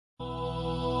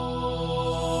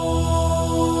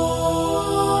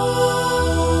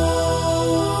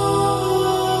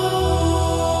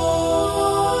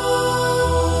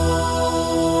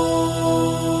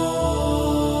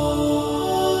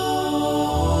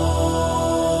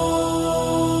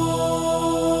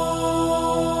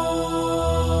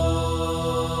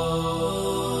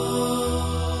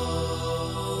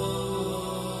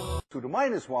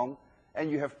minus 1,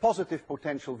 and you have positive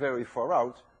potential very far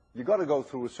out, you've got to go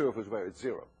through a surface where it's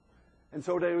 0. And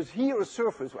so there is here a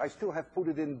surface, I still have put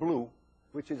it in blue,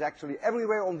 which is actually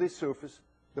everywhere on this surface,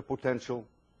 the potential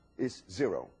is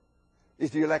 0. Is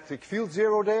the electric field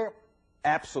 0 there?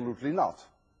 Absolutely not.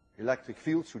 Electric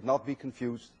field should not be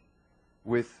confused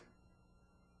with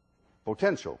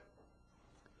potential.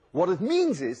 What it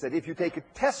means is that if you take a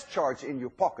test charge in your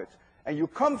pocket and you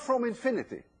come from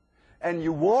infinity and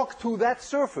you walk to that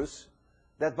surface,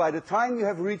 that by the time you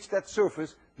have reached that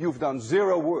surface, you've done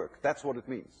 0 work. That's what it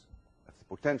means. That's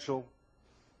the potential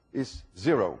is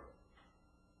 0.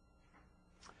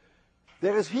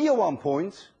 There is here one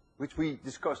point, which we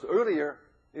discussed earlier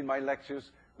in my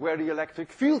lectures, where the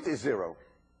electric field is 0.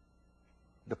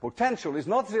 The potential is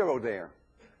not 0 there.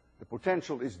 The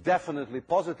potential is definitely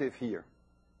positive here.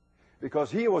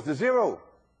 Because here was the 0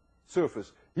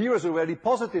 surface. Here is already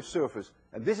positive surface.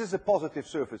 And this is a positive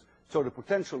surface. So the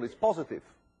potential is positive.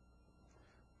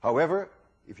 However,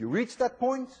 if you reach that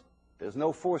point, there's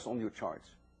no force on your charge.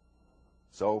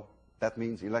 So that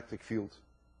means electric field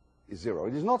is 0.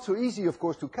 It is not so easy, of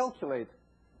course, to calculate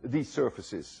these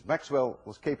surfaces. Maxwell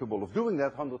was capable of doing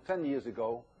that 110 years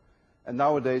ago. And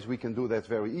nowadays we can do that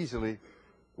very easily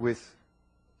with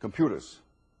computers.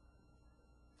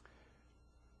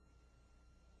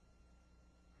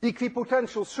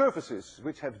 Equipotential surfaces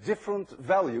which have different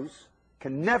values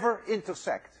can never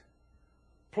intersect.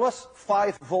 Plus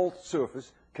 5 volt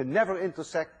surface can never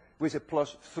intersect with a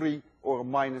plus 3 or a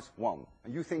minus 1.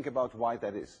 And you think about why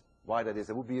that is. Why that is.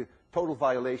 That would be a total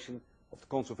violation of the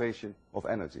conservation of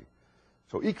energy.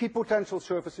 So equipotential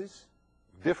surfaces,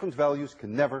 different values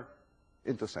can never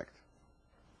intersect.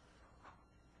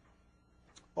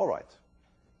 All right.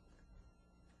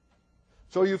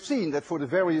 So you've seen that for the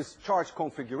various charge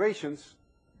configurations,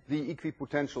 the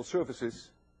equipotential surfaces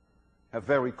have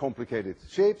very complicated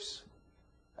shapes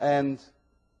and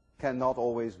cannot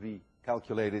always be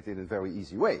calculated in a very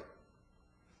easy way.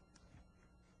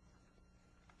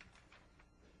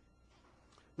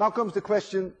 Now comes the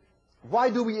question, why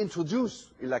do we introduce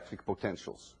electric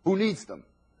potentials? Who needs them?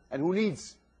 And who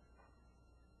needs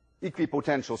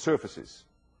equipotential surfaces?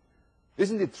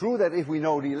 Isn't it true that if we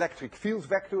know the electric field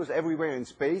vectors everywhere in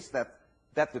space,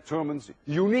 that determines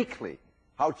uniquely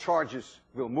how charges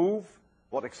will move,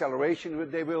 what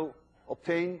acceleration they will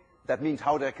obtain? That means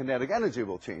how their kinetic energy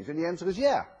will change. And the answer is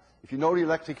yeah. If you know the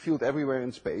electric field everywhere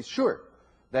in space, sure.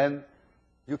 Then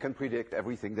you can predict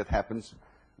everything that happens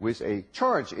with a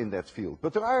charge in that field.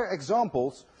 But there are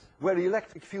examples where the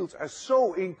electric fields are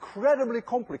so incredibly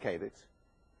complicated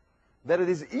that it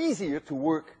is easier to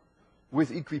work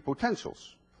with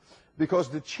equipotentials. Because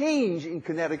the change in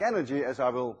kinetic energy, as I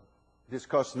will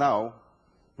discuss now,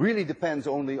 really depends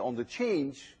only on the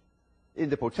change in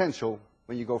the potential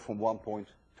when you go from one point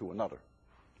to another.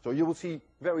 So you will see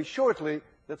very shortly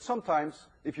that sometimes,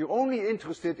 if you're only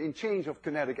interested in change of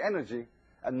kinetic energy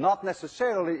and not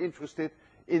necessarily interested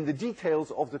in the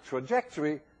details of the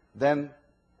trajectory, then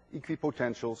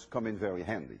equipotentials come in very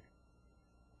handy.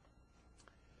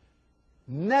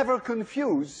 Never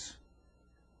confuse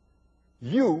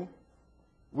U,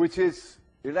 which is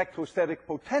electrostatic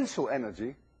potential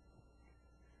energy,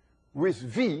 with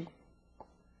V,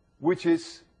 which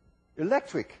is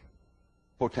electric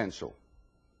potential.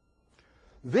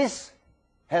 This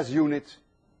has unit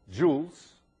joules,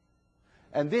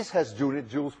 and this has unit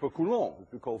joules per coulomb, which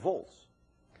we call volts.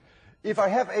 If I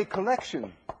have a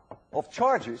collection of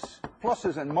charges,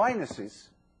 pluses and minuses,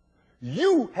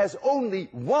 U has only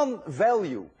one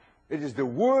value. It is the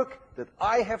work that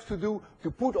I have to do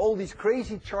to put all these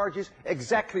crazy charges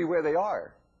exactly where they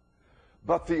are.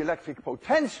 But the electric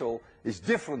potential is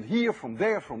different here, from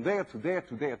there to there,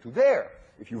 to there, to there.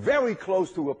 If you're very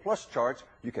close to a plus charge,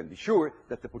 you can be sure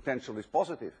that the potential is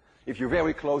positive. If you're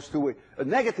very close to a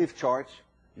negative charge,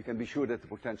 you can be sure that the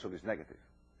potential is negative.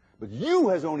 But U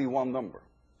has only one number.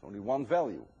 It's only one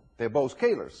value. They're both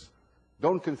scalars.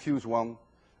 Don't confuse one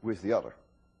with the other.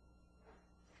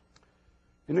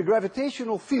 In a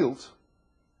gravitational field,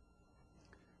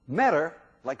 matter,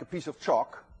 like a piece of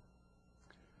chalk,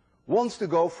 wants to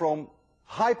go from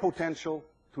high potential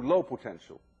to low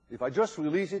potential. If I just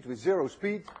release it with 0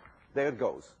 speed, there it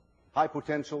goes. High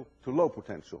potential to low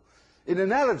potential. In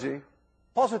analogy,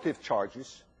 positive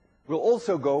charges will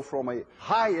also go from a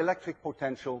high electric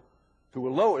potential to a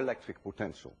low electric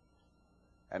potential.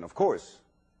 And of course,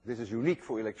 this is unique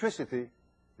for electricity.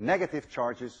 Negative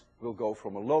charges will go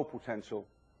from a low potential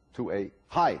to a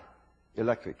high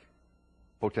electric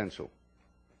potential.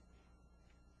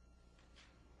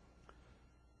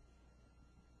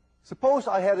 Suppose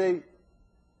I had a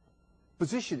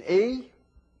position A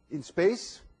in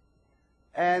space,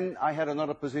 and I had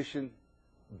another position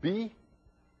B,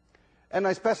 and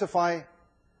I specify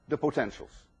the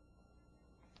potentials.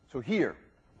 So here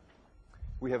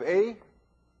we have A,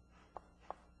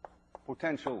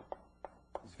 potential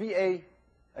is VA,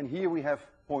 and here we have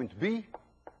point B,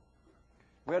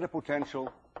 where the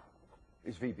potential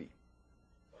is VB.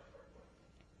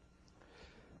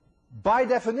 By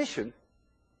definition,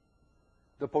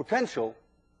 the potential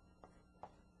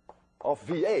of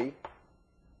VA,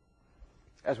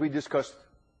 as we discussed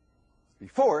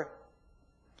before,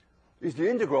 is the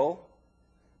integral.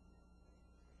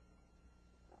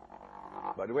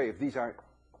 By the way, if these are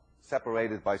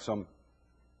separated by some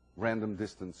random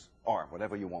distance r,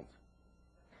 whatever you want.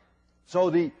 So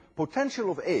the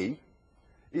potential of A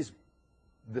is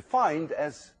defined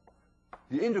as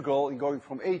the integral in going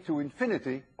from A to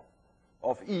infinity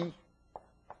of E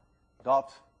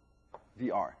dot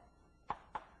dr.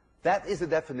 That is the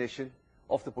definition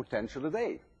of the potential of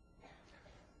A.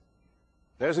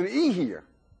 There's an E here,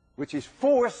 which is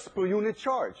force per unit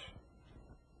charge.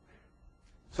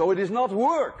 So it is not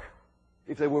work.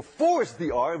 If there were force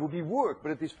dr, it would be work,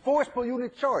 but it is force per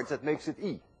unit charge that makes it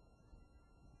E.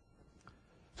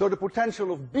 So the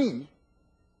potential of B,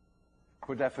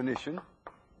 per definition,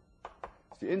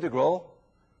 is the integral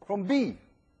from B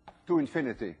to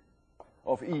infinity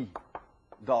of E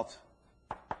dot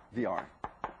dr.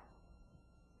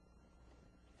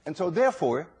 And so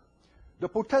therefore, the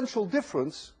potential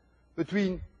difference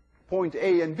between point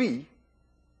A and B,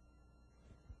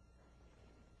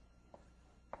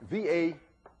 VA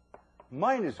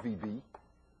minus VB,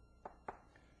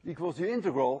 equals the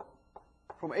integral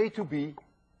from A to B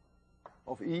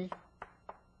of E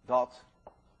dot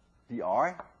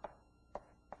dr.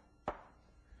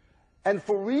 And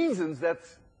for reasons that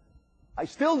I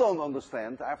still don't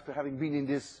understand after having been in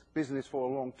this business for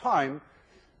a long time,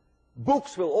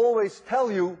 books will always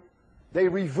tell you they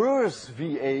reverse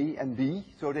VA and B,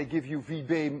 so they give you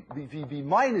VB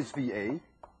minus VA,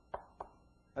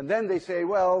 and then they say,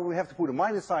 well, we have to put a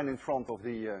minus sign in front of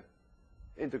the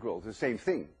integral. It's the same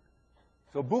thing.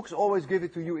 So books always give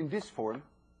it to you in this form.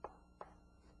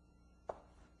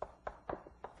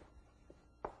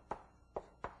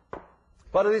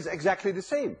 But it is exactly the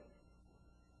same.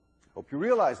 Hope you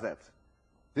realize that.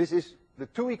 This is the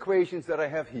two equations that I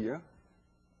have here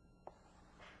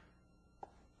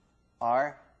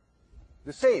are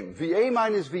the same. VA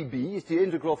minus VB is the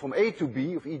integral from A to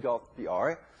B of E dot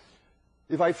dr.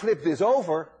 If I flip this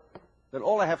over, then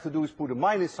all I have to do is put a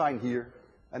minus sign here,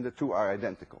 and the two are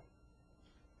identical.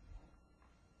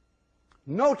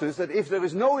 Notice that if there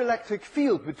is no electric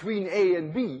field between A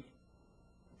and B,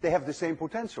 they have the same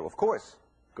potential, of course.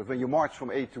 Because when you march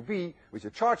from A to B with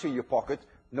your charge in your pocket,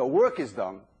 no work is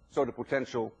done, so the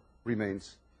potential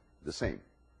remains the same.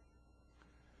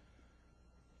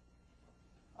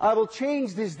 I will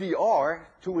change this dr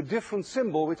to a different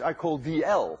symbol, which I call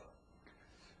dl.